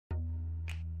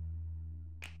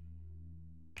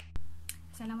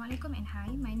Assalamualaikum and hi,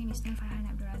 my name is Nur Farhan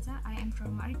Abdul Razak. I am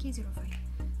from RK05.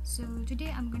 So today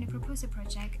I'm going to propose a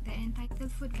project that entitled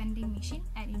Food Vending Machine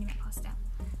at Unimed Hostel.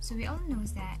 So we all know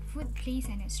that food plays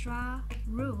an extra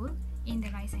role in the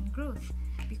rise and growth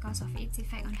because of its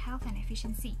effect on health and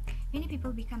efficiency. Many people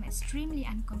become extremely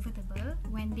uncomfortable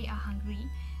when they are hungry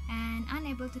and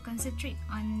unable to concentrate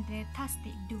on the task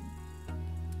they do.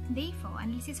 Therefore,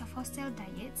 analysis of hostel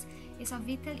diets is of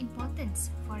vital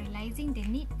importance for realizing the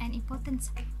need and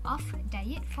importance of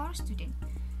diet for students.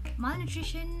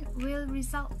 Malnutrition will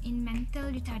result in mental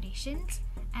retardations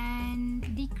and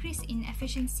decrease in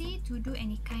efficiency to do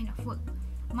any kind of work.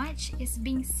 Much is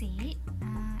being said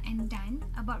and done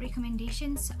about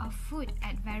recommendations of food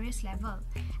at various levels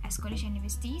as college and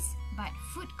universities, but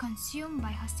food consumed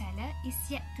by hosteler is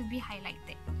yet to be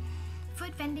highlighted.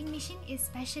 Food vending machine is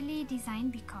specially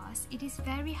designed because it is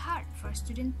very hard for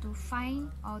students to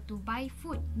find or to buy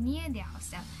food near their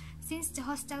hostel, since the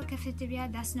hostel cafeteria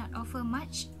does not offer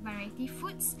much variety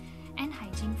foods and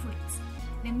hygiene foods.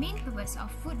 The main purpose of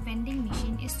food vending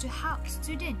machine is to help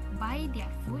students buy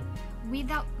their food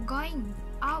without going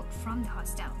out from the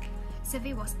hostel.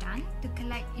 Survey was done to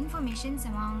collect information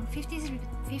among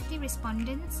 50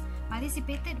 respondents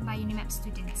participated by UNIMAP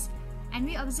students. And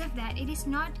we observed that it is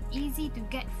not easy to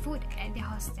get food at the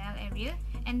hostel area,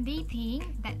 and they think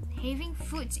that having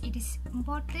food it is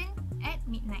important at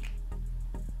midnight.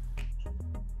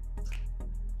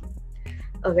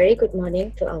 A very good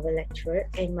morning to our lecturer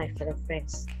and my fellow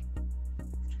friends.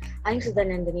 I'm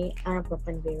Sudanandani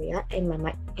Arapapanviria and my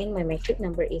metric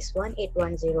number is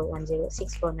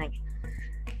 181010649.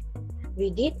 We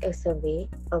did a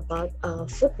survey about a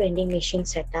food vending machine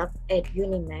setup at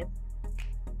UNIMAP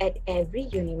at every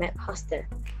UNIMAP hostel.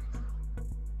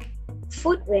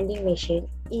 Food vending machine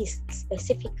is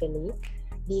specifically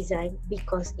designed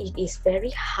because it is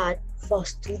very hard for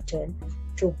students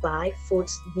to buy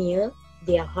foods near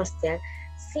their hostel,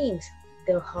 since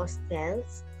the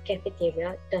hostel's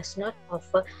cafeteria does not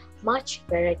offer much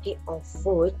variety of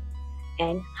food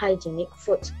and hygienic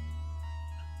food.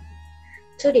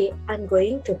 Today, I'm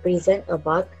going to present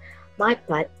about my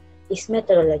part is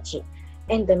methodology,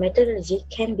 and the methodology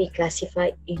can be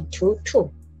classified into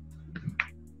two.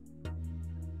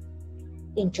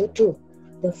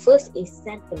 The first is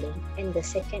sampling and the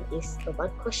second is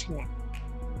about questionnaire.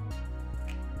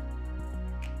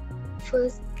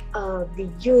 First, we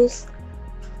use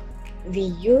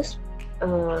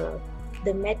the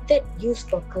method used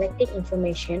for collecting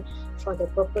information for the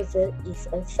proposal is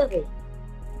a survey.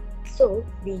 So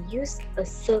we use a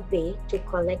survey to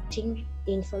collecting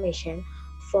information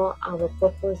for our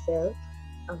proposal,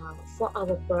 for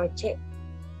our project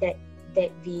that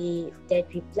we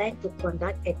plan to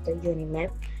conduct at the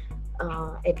UNIMAP,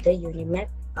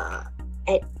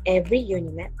 at every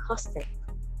UNIMAP hostel.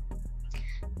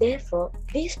 Therefore,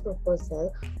 this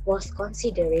proposal was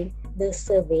considering the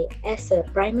survey as a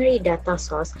primary data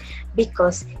source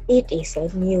because it is a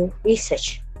new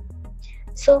research.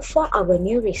 So for our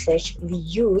new research, we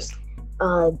use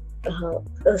a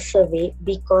survey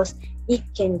because it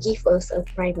can give us a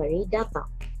primary data.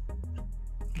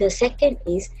 The second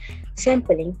is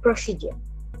sampling procedure.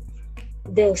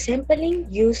 The sampling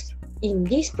used in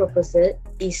this proposal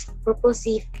is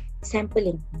purposive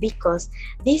sampling because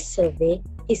this survey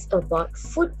is about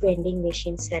food vending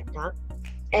machine setup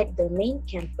at the main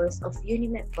campus of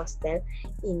UNIMAP Hostel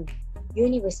in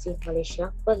University of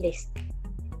Malaysia, Perlis.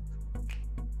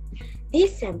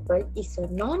 This sample is a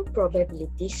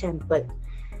non-probability sample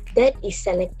that is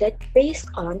selected based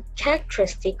on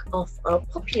characteristic of a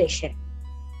population.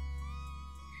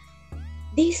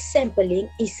 This sampling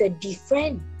is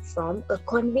different from a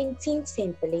convincing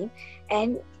sampling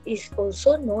and is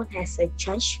also known as a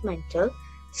judgmental,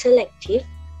 selective,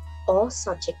 or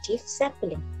subjective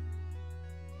sampling.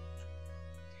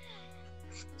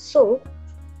 So,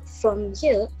 from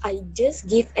here, I just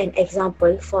give an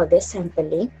example for the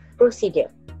sampling procedure.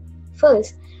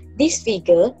 First, this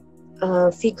figure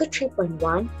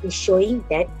 3.1 is showing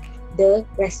that the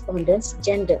respondent's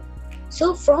gender.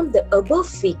 So from the above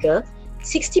figure,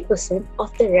 60%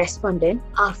 of the respondents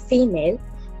are female,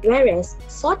 whereas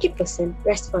 40%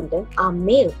 respondents are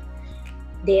male.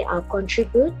 They are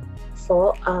contribute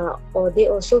for or they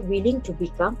also willing to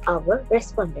become our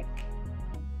respondent.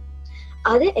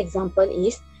 Other example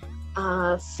is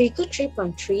figure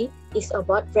 3.3 is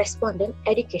about respondent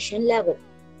education level.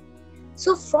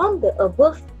 So from the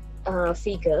above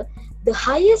figure, the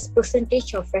highest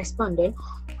percentage of respondents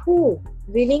who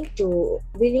willing to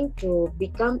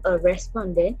become a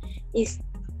respondent is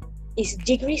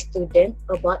degree student,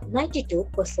 about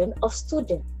 92% of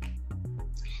students.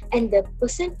 and the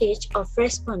percentage of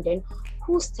respondents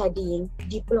who studying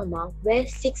diploma were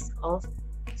 6 of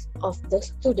the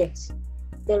students.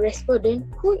 The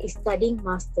respondent who is studying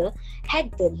master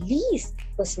had the least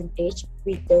percentage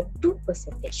with the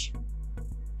 2%.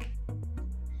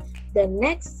 The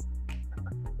next,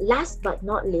 last but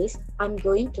not least, I'm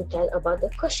going to tell about the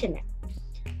questionnaire.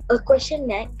 A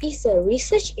questionnaire is a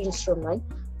research instrument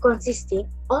consisting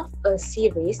of a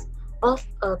series of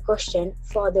a question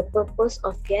for the purpose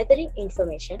of gathering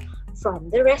information from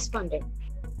the respondent.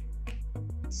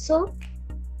 So,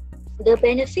 the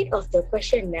benefit of the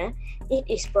questionnaire, it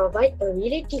is provide a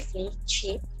relatively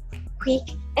cheap, quick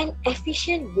and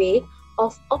efficient way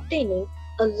of obtaining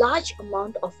a large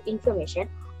amount of information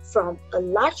from a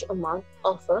large amount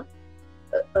of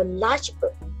a large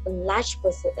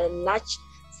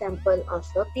sample of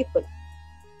people.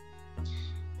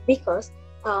 Because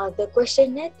the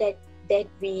questionnaire that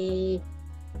we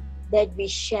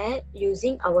share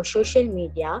using our social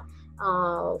media,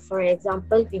 for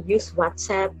example, we use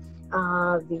WhatsApp,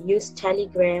 we use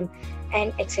Telegram,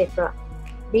 and etc.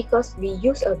 Because we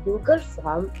use a Google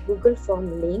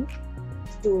form link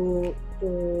to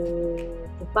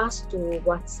pass to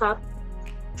WhatsApp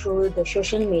through the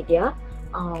social media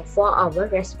for our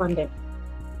respondent.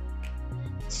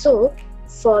 So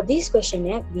for this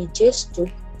questionnaire, we just took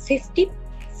 50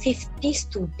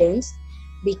 students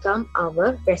become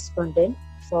our respondent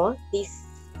for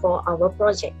our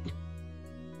project.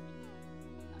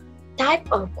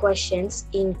 Type of questions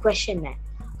in questionnaire.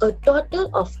 A total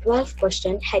of 12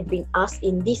 questions had been asked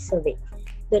in this survey.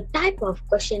 The type of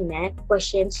questionnaire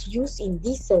questions used in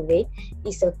this survey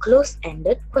is a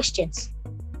closed-ended questions.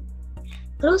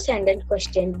 Closed-ended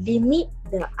question limit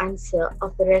the answer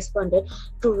of the respondent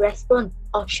to respond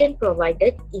option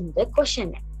provided in the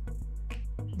questionnaire.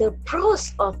 The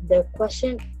pros of the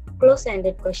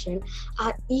closed-ended question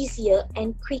are easier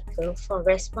and quicker for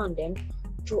respondent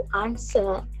to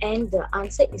answer, and the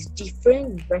answer is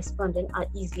different. Respondent are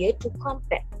easier to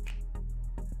compare.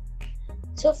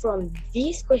 So from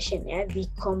this questionnaire, we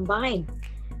combine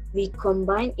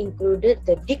included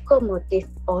the decommotive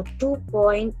or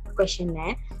 2-point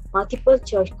questionnaire, multiple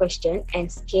choice question,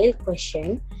 and scale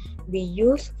question we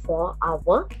use for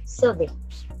our survey.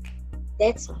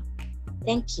 That's all.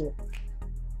 Thank you.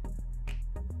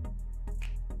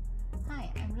 Hi,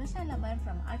 I'm Roshan Laman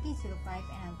from RT05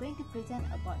 and I'm going to present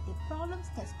about the problems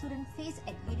that students face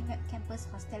at UNIMAP campus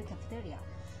hostel cafeteria.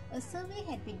 A survey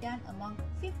had been done among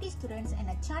 50 students and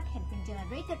a chart had been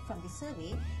generated from the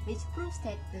survey which proves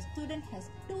that the student has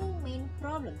two main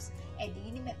problems at the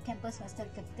UNIMAP campus hostel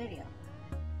cafeteria.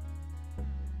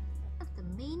 The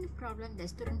main problem the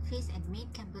students face at main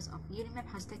campus of UNIMAP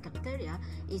hostel cafeteria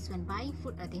is when buying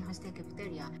food at the hostel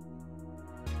cafeteria.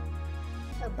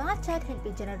 A bar chart had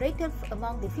been generated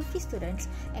among the 50 students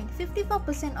and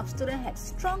 54% of students had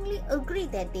strongly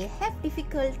agreed that they have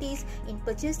difficulties in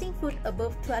purchasing food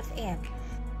above 12 am.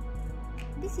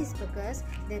 This is because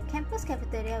the campus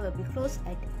cafeteria will be closed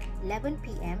at 11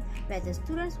 pm where the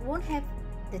students won't have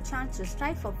the chance to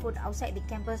strive for food outside the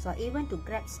campus or even to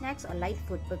grab snacks or light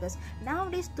food, because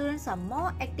nowadays students are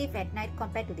more active at night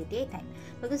compared to the daytime,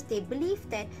 because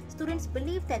students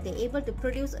believe that they're able to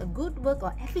produce a good work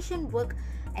or efficient work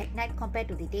at night compared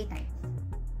to the daytime.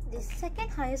 The second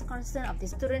highest concern of the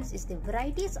students is the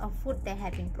varieties of food that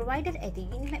have been provided at the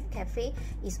UNIMAP cafe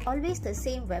is always the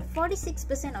same, where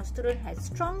 46% of students had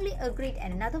strongly agreed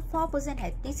and another 4%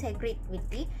 had disagreed with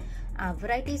the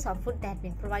varieties of food that have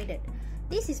been provided.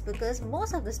 This is because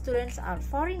most of the students are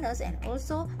foreigners and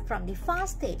also from the far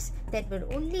states that will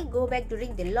only go back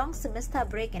during the long semester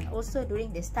break and also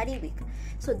during the study week.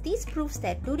 So this proves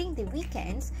that during the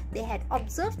weekends, they had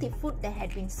observed the food that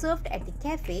had been served at the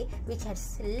cafe which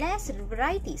has less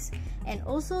varieties and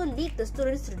also lead the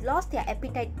students to lose their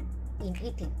appetite in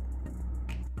eating.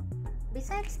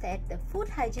 Besides that, the food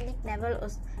hygienic level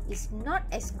is not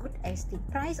as good as the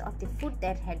price of the food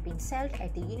that had been sold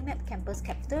at the UNIMAP campus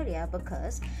cafeteria,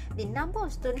 because the number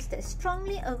of students that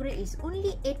strongly agree is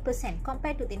only 8%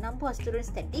 compared to the number of students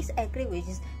that disagree, which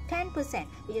is 10%,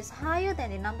 which is higher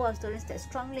than the number of students that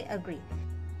strongly agree.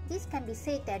 This can be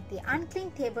said that the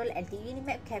unclean table at the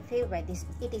UNIMAP cafe, where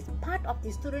it is part of the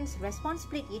students'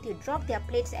 responsibility to drop their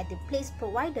plates at the place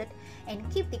provided and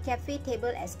keep the cafe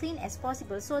table as clean as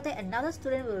possible so that another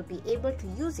student will be able to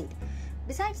use it.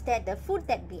 Besides that, the food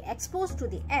that be exposed to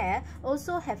the air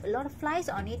also have a lot of flies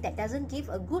on it that doesn't give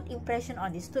a good impression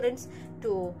on the students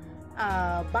to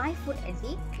buy food at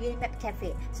the UNIMAP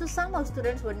cafe. So some of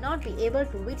students will not be able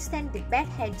to withstand the bad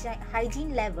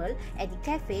hygiene level at the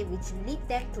cafe, which lead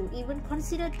them to even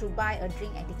consider to buy a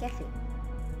drink at the cafe.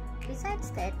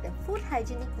 Besides that, the food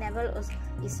hygienic level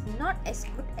is not as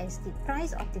good as the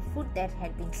price of the food that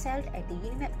had been sold at the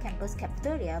Unimap campus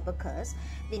cafeteria, because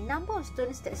the number of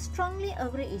students that strongly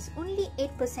agree is only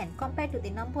 8% compared to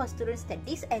the number of students that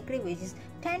disagree, which is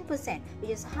 10%, which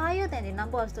is higher than the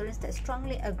number of students that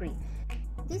strongly agree.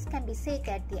 This can be said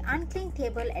that the unclean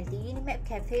table at the Unimap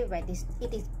cafe, where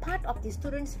it is part of the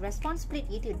students'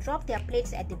 responsibility to drop their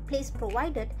plates at the place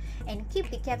provided and keep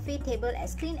the cafe table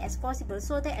as clean as possible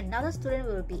so that another student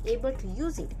will be able to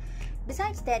use it.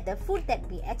 Besides that, the food that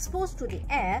be exposed to the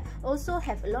air also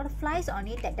have a lot of flies on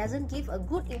it that doesn't give a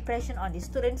good impression on the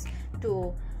students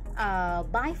to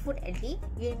buy food at the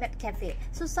Unimap cafe.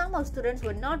 So some of students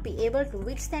will not be able to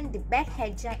withstand the bad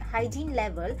hygiene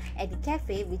level at the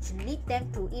cafe, which lead them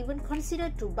to even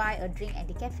consider to buy a drink at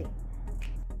the cafe.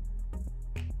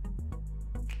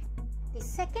 The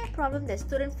second problem that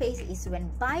students face is when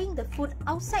buying the food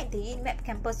outside the Unimap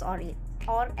campus or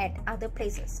at other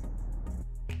places.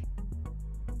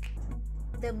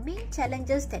 The main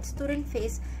challenges that students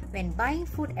face when buying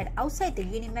food at outside the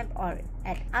Unimap or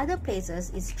at other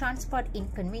places is transport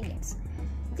inconvenience.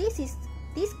 This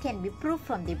can be proved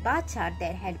from the bar chart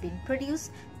that had been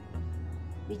produced,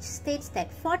 which states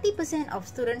that 40% of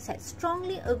students had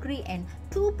strongly agree and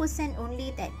 2%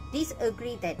 only that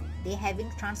disagree that they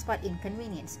having transport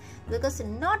inconvenience, because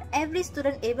not every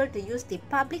student able to use the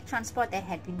public transport that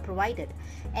had been provided,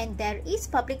 and there is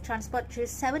public transport till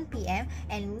 7 p.m.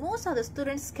 and most of the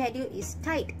students' schedule is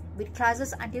tight with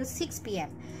classes until 6 p.m.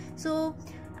 So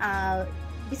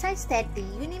besides that, the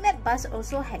Unimap bus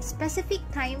also had specific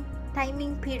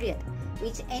timing period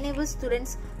which enables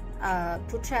students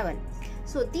to travel.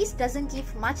 So this doesn't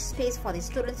give much space for the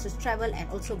students to travel and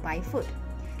also buy food.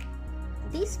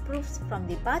 This proves from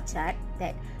the bar chart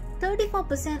that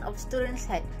 34% of students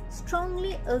had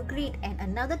strongly agreed and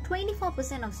another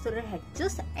 24% of students had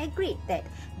just agreed that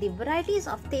the varieties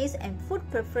of taste and food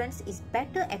preference is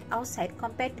better at outside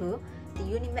compared to the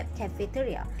Unimap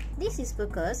cafeteria. This is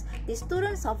because the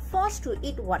students are forced to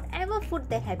eat whatever food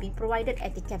that have been provided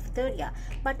at the cafeteria,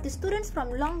 but the students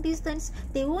from long distance,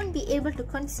 they won't be able to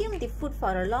consume the food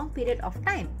for a long period of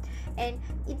time, and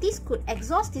this could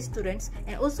exhaust the students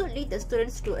and also lead the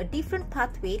students to a different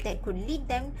pathway that could lead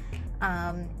them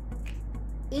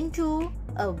into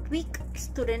a weak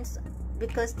students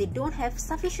because they don't have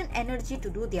sufficient energy to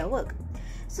do their work.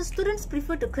 So students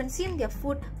prefer to consume their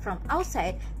food from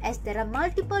outside, as there are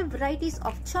multiple varieties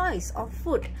of choice of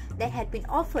food that had been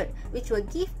offered, which will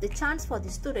give the chance for the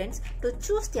students to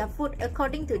choose their food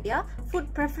according to their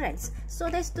food preference, so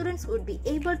that students would be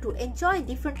able to enjoy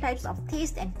different types of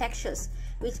taste and textures,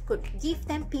 which could give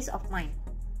them peace of mind.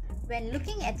 When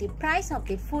looking at the price of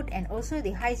the food and also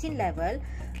the hygiene level,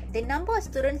 the number of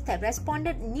students that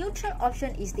responded neutral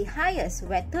option is the highest,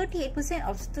 where 38%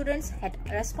 of students had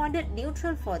responded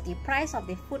neutral for the price of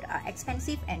the food are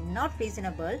expensive and not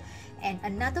reasonable, and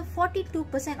another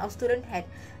 42% of students had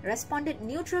responded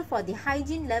neutral for the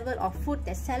hygiene level of food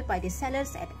that sold by the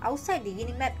sellers at outside the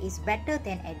Unimap is better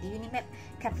than at the Unimap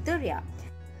cafeteria.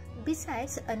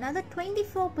 Besides, another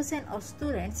 24% of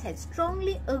students had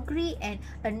strongly agreed and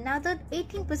another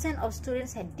 18% of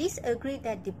students had disagreed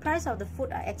that the price of the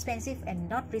food are expensive and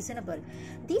not reasonable.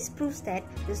 This proves that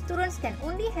the students can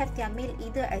only have their meal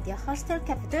either at their hostel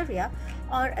cafeteria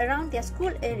or around their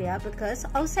school area, because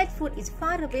outside food is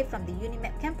far away from the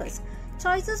Unimap campus.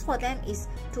 Choices for them is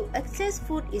to access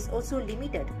food is also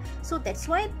limited. So that's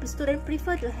why students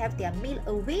prefer to have their meal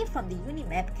away from the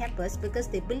Unimap campus, because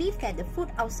they believe that the food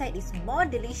outside is more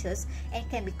delicious and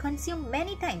can be consumed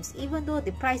many times, even though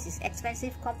the price is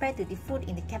expensive compared to the food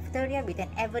in the cafeteria with an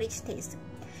average taste.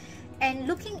 And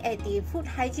looking at the food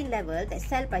hygiene level that's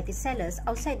sold by the sellers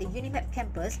outside the Unimap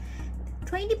campus,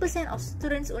 20% of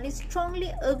students only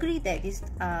strongly agree that this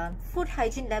food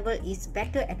hygiene level is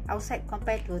better at outside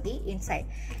compared to the inside.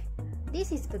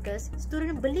 This is because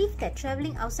students believe that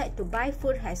traveling outside to buy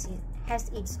food has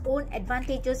its own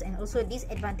advantages and also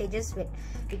disadvantages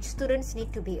which students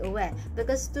need to be aware,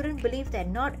 because students believe that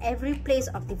not every place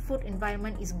of the food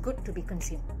environment is good to be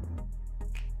consumed.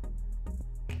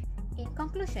 In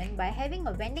conclusion, by having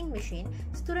a vending machine,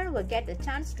 students will get the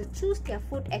chance to choose their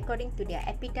food according to their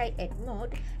appetite and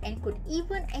mood, and could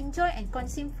even enjoy and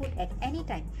consume food at any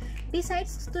time.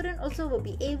 Besides, students also will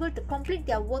be able to complete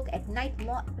their work at night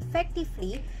more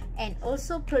effectively and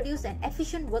also produce an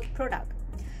efficient work product.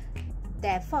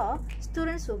 Therefore,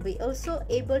 students will be also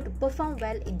able to perform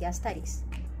well in their studies.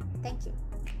 Thank you.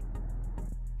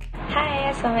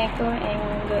 Hi, Assalamualaikum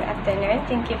and good afternoon.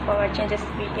 Thank you for watching this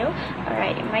video.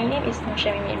 Alright, my name is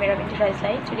Nusha Mira binti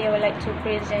Razlai. Today I would like to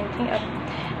presenting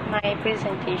my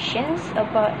presentations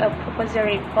about a proposal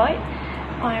report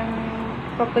on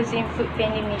proposing food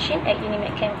vending machine at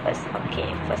Unimed campus. Okay,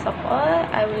 first of all,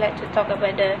 I would like to talk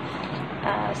about the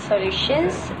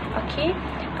solutions. Okay,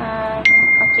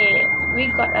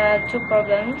 we got two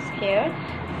problems here.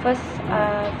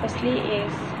 Firstly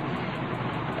is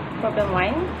problem 1.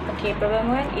 Okay,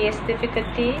 problem 1 is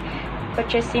difficulty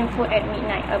purchasing food at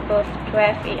midnight above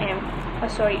 12 a.m.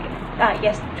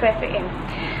 Yes, 12 a.m.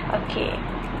 Okay,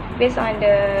 based on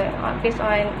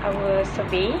our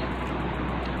survey,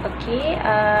 okay,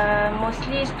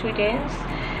 mostly students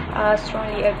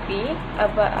strongly agree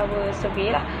about our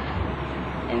survey lah.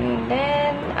 And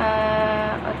then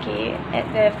okay, at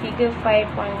the figure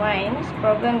 5.1,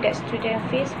 problem that students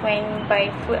face when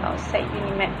buy food outside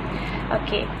Unimed.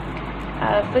 Okay,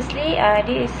 firstly,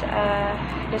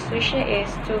 the solution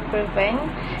is to prevent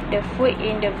the food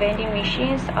in the vending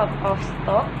machines out of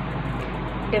stock.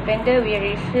 The vendor will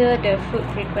refill the food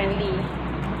frequently.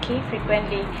 Okay,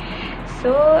 frequently.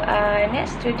 So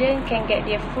next, student can get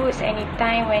their foods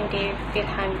anytime when they feel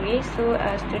hungry. So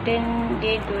student,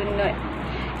 they do not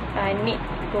need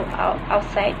to go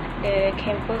outside the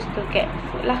campus to get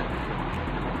food lah.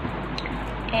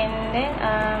 And then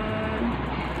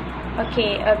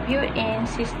okay, a built-in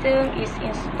system is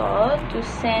installed to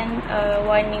send a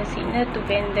warning signal to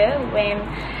vendor when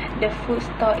the food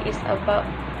stock is about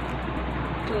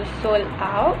to sold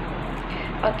out.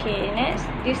 Okay, next,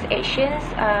 these actions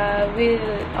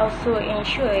will also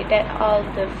ensure that all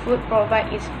the food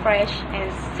provided is fresh and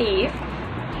safe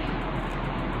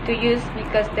to use,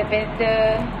 because the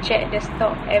vendor check the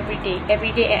stock every day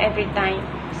and every time,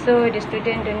 so the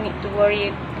student don't need to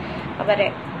worry about that.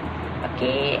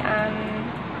 Okay,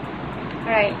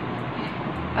 right.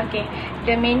 Okay,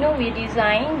 the menu we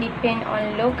design depend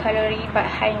on low calorie but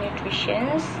high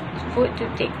nutrition food to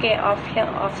take care of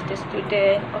health of the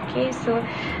student. Okay, so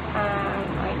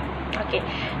okay,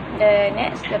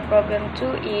 the problem 2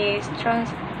 is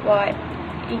transport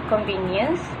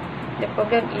inconvenience. The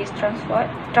problem is transport.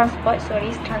 So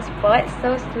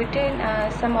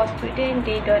some of students,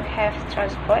 they don't have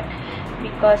transport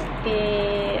because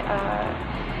they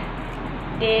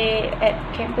at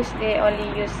campus they only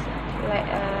use like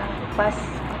bus.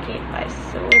 Okay, bus.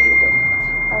 So they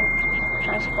don't have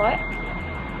transport.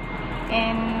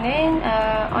 And then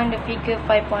on the figure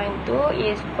 5.2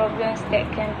 is problems that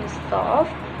can be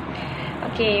solved.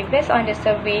 Okay, based on the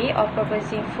survey of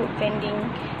proposing food vending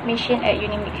machine at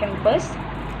Unimed campus,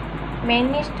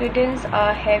 many students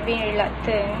are having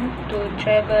reluctant to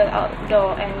travel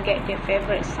outdoor and get their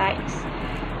favorite sites,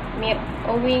 meal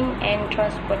owing and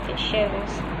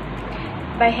transportations.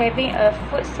 By having a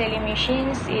food selling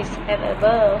machines is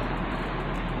available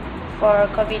for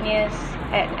convenience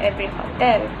at every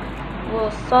hotel,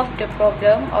 will solve the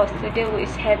problem of student who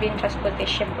is having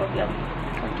transportation problem.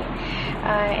 Okay,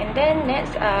 and then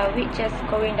next, we just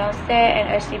going downstairs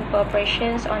and a simple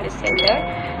operations on the seller.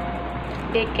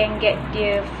 They can get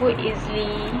their food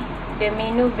easily. The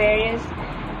menu varies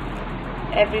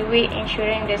every week,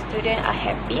 ensuring the students are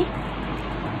happy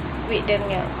with the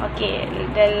meal. Okay,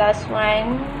 the last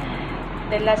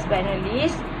but not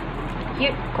least,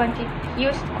 huge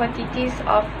quantities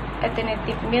of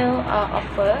alternative meal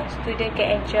offer. Students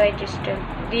can enjoy just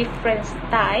different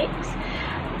types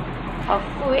of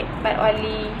food but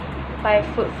only buy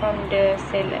food from the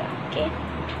seller. Okay,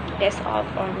 that's all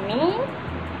from me.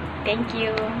 Thank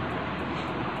you.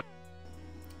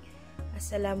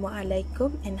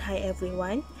 Assalamualaikum and hi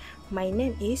everyone. My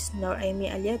name is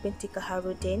Noraimi Alia binti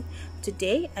Kaharudin.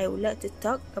 Today I would like to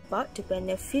talk about the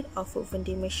benefit of food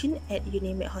vending machine at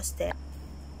Unimed hostel.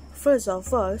 First of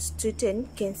all,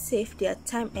 students can save their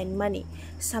time and money.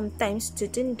 Sometimes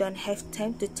students don't have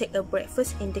time to take a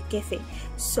breakfast in the cafe.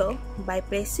 So by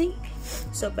placing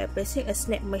a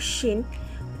snack machine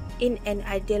in an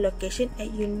ideal location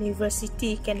at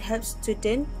university can help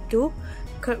students to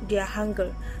curb their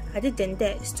hunger. Other than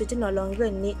that, students no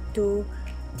longer need to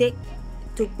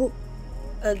book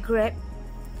a Grab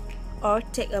or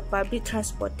take a public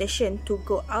transportation to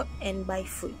go out and buy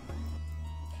food.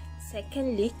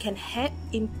 Secondly, can help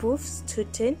improve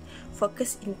student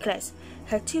focus in class.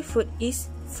 Healthy food is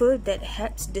food that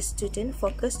helps the student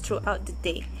focus throughout the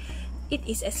day. It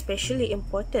is especially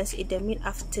important in the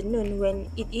mid-afternoon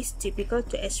when it is typical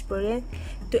to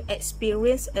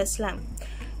experience a slump.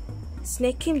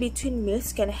 Snacking between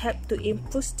meals can help to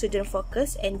improve student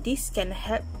focus, and this can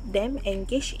help them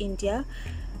engage in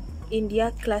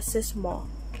their classes more.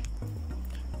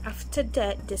 After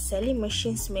that, the selling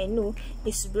machine's menu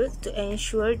is built to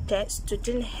ensure that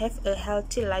students have a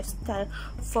healthy lifestyle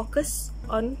focused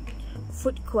on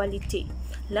food quality.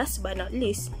 Last but not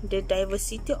least, the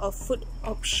diversity of food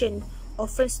options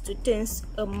offers students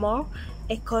a more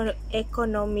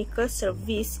economical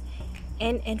service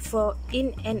and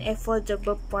in an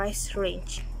affordable price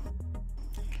range.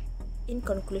 In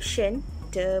conclusion,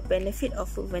 the benefit of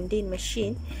food vending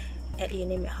machine at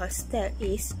Unimed Hostel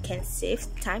is can save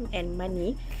time and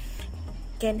money,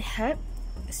 can help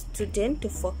students to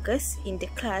focus in the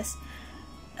class,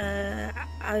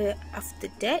 after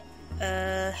that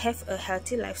have a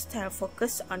healthy lifestyle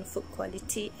focused on food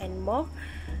quality and more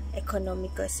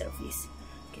economical service.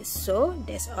 Okay, so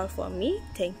that's all for me.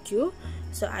 Thank you.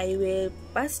 So I will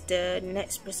pass the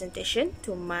next presentation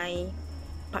to my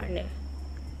partner.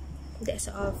 That's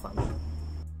all for me.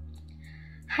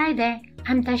 Hi there,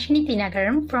 I'm Tashni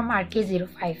Tinagaram from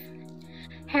RK05.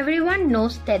 Everyone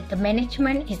knows that the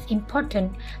management is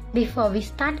important before we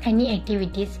start any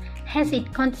activities, as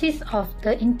it consists of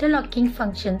the interlocking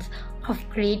functions of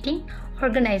creating,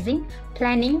 organizing,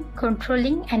 planning,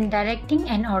 controlling and directing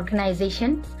an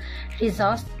organization's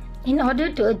resource in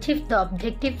order to achieve the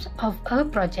objectives of a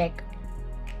project.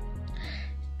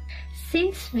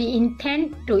 Since we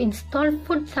intend to install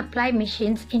food supply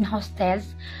machines in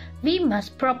hostels, we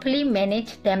must properly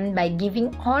manage them by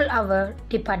giving all our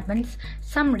departments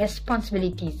some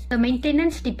responsibilities. The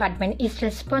maintenance department is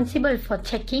responsible for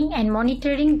checking and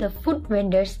monitoring the food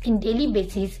vendors in daily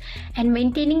basis and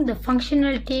maintaining the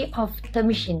functionality of the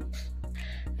machines.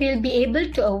 We will be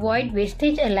able to avoid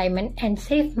wastage alignment and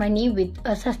save money with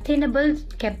a sustainable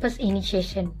campus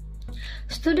initiation.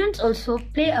 Students also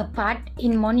play a part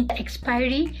in monitoring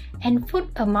expiry and food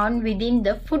amount within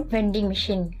the food vending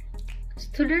machine.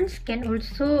 Students can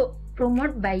also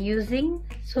promote by using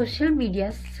social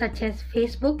media such as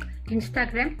Facebook,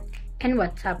 Instagram and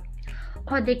WhatsApp,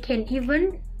 or they can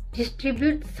even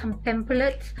distribute some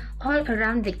pamphlets all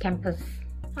around the campus.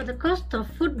 For the cost of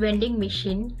food vending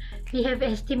machine, we have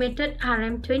estimated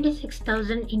Rm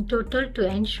 26,000 in total to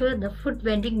ensure the food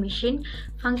vending machine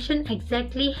function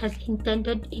exactly as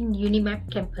intended in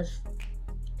UNIMAP campus.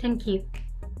 Thank you.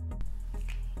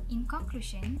 In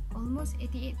conclusion, almost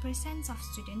 88% of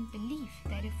students believe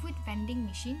that a food vending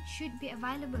machine should be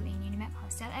available in UNIMAP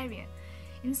hostel area.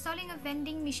 Installing a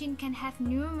vending machine can have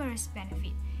numerous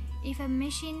benefits. If a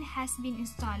machine has been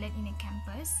installed in a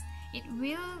campus, it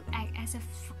will act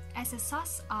as a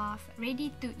source of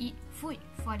ready-to-eat food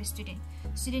for the student.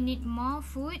 Students need more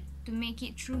food to make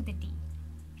it through the day.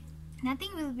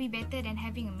 Nothing will be better than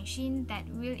having a machine that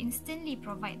will instantly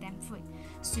provide them food.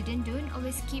 Students don't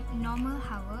always keep normal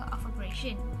hour of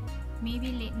operation.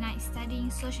 Maybe late night studying,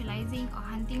 socializing or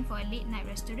hunting for a late night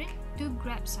restaurant to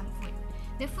grab some food.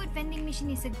 The food vending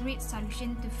machine is a great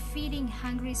solution to feeding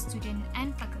hungry students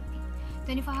and faculty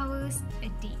 24 hours a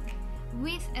day.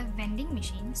 With a vending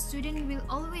machine, students will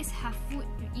always have food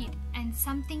to eat and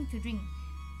something to drink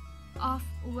of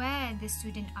where the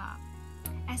students are.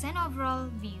 As an overall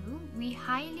view, we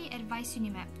highly advise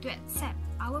UNIMAP to accept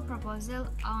our proposal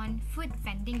on food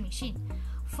vending machine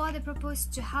for the purpose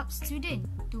to help students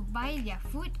to buy their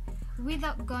food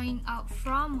without going out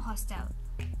from hostel.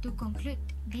 To conclude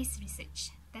this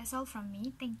research, that's all from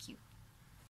me. Thank you.